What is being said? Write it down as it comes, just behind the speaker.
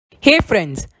Hey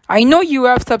friends, I know you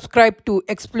have subscribed to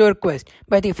Explore Quest,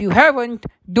 but if you haven't,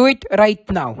 do it right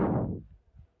now.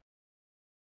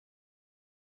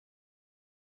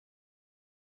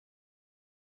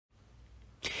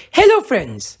 Hello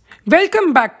friends,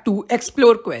 welcome back to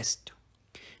Explore Quest.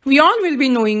 We all will be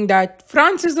knowing that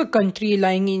France is a country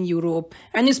lying in Europe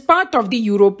and is part of the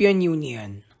European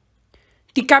Union.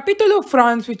 The capital of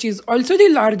France, which is also the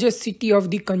largest city of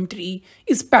the country,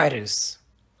 is Paris.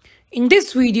 In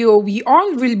this video, we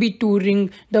all will be touring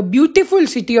the beautiful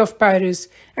city of Paris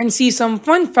and see some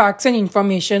fun facts and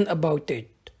information about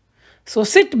it. So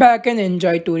sit back and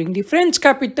enjoy touring the French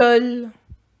capital.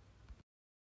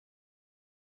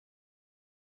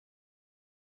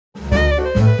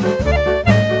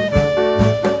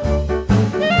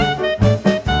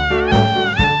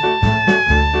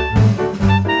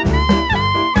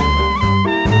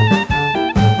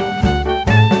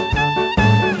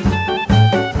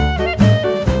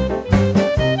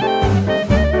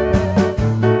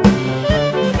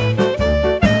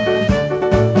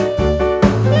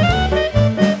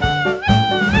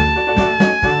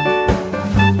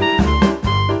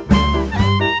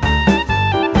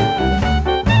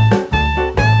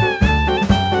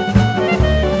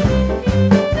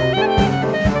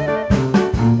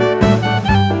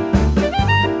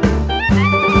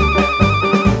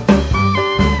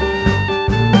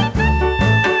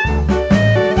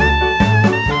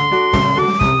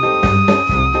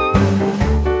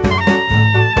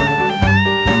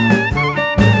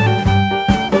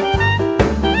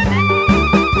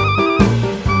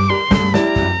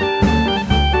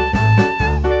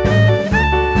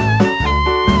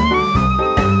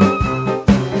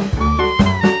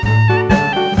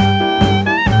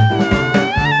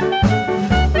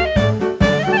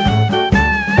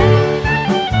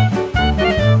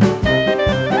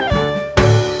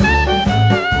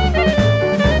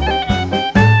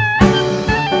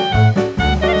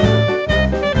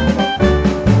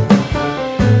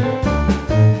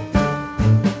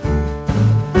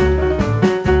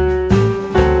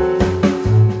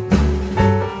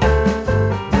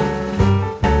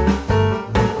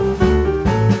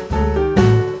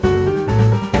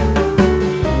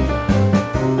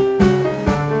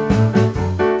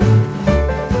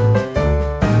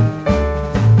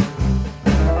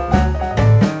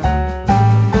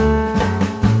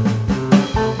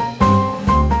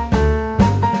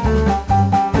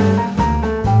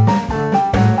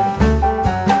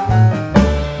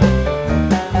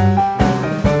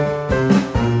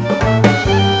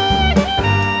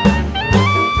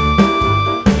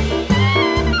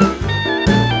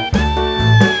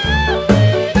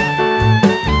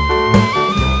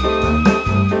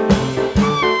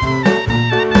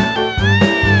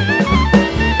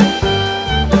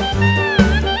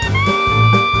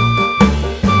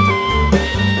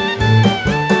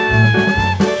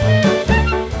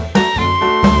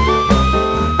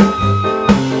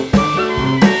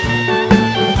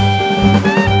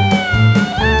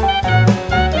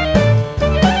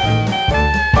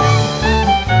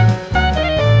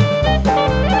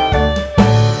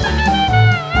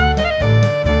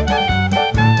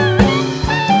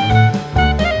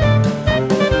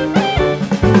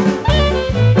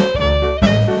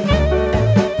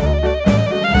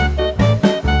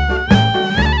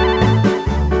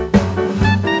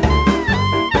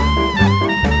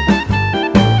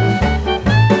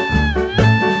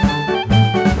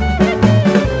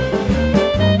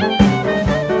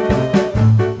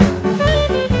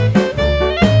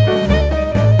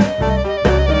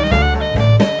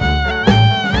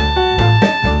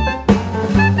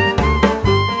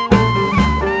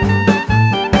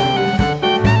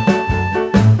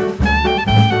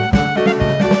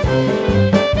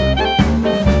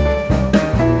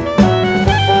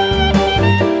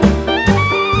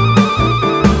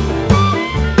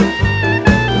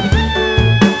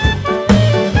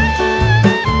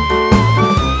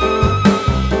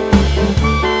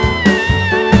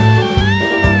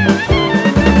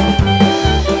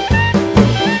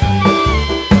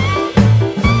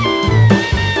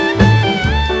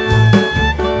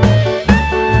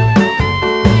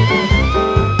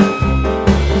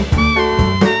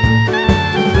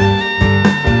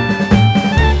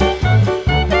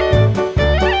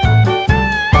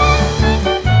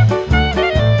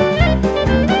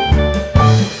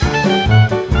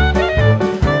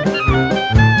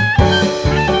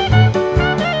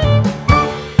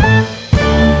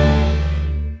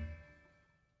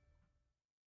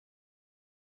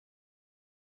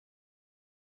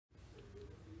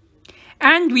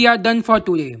 And we are done for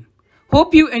today.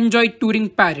 Hope you enjoyed touring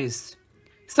Paris.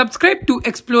 Subscribe to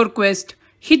Explore Quest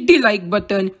Hit the like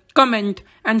button, comment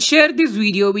and share this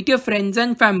video with your friends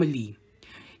and family.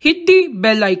 Hit the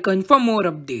bell icon for more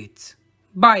updates.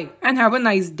 Bye and have a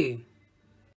nice day.